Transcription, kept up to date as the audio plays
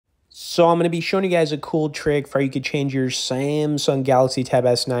So I'm going to be showing you guys a cool trick for how you could change your Samsung Galaxy Tab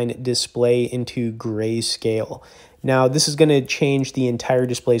S9 display into grayscale. Now, this is going to change the entire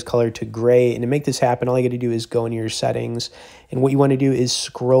display's color to gray, and to make this happen, all you got to do is go into your settings, and what you want to do is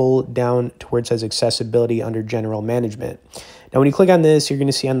scroll down to where it says accessibility under general management. Now, when you click on this, you're going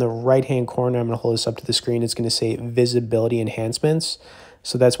to see on the right-hand corner, I'm going to hold this up to the screen, it's going to say visibility enhancements.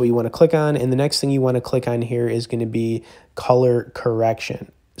 So that's what you want to click on, and the next thing you want to click on here is going to be color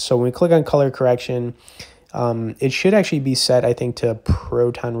correction. So when we click on color correction, it should actually be set, I think, to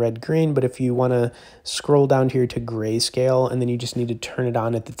Proton Red Green, but if you want to scroll down here to grayscale, and then you just need to turn it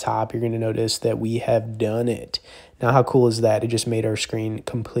on at the top, you're going to notice that we have done it. Now, how cool is that? It just made our screen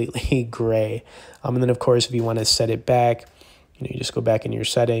completely gray. And then, of course, if you want to set it back, you just go back in your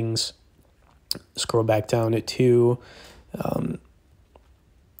settings, scroll back down to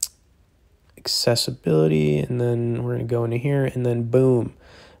accessibility, and then we're going to go into here, and then boom,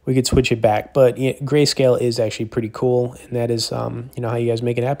 we could switch it back. But yeah, grayscale is actually pretty cool, and that is how you guys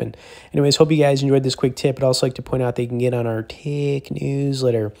make it happen. Anyways, hope you guys enjoyed this quick tip. I'd also like to point out that you can get on our tech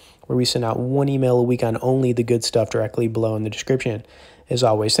newsletter, where we send out 1 email a week on only the good stuff directly below in the description. As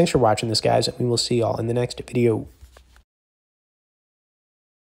always, thanks for watching this, guys, and we will see y'all in the next video.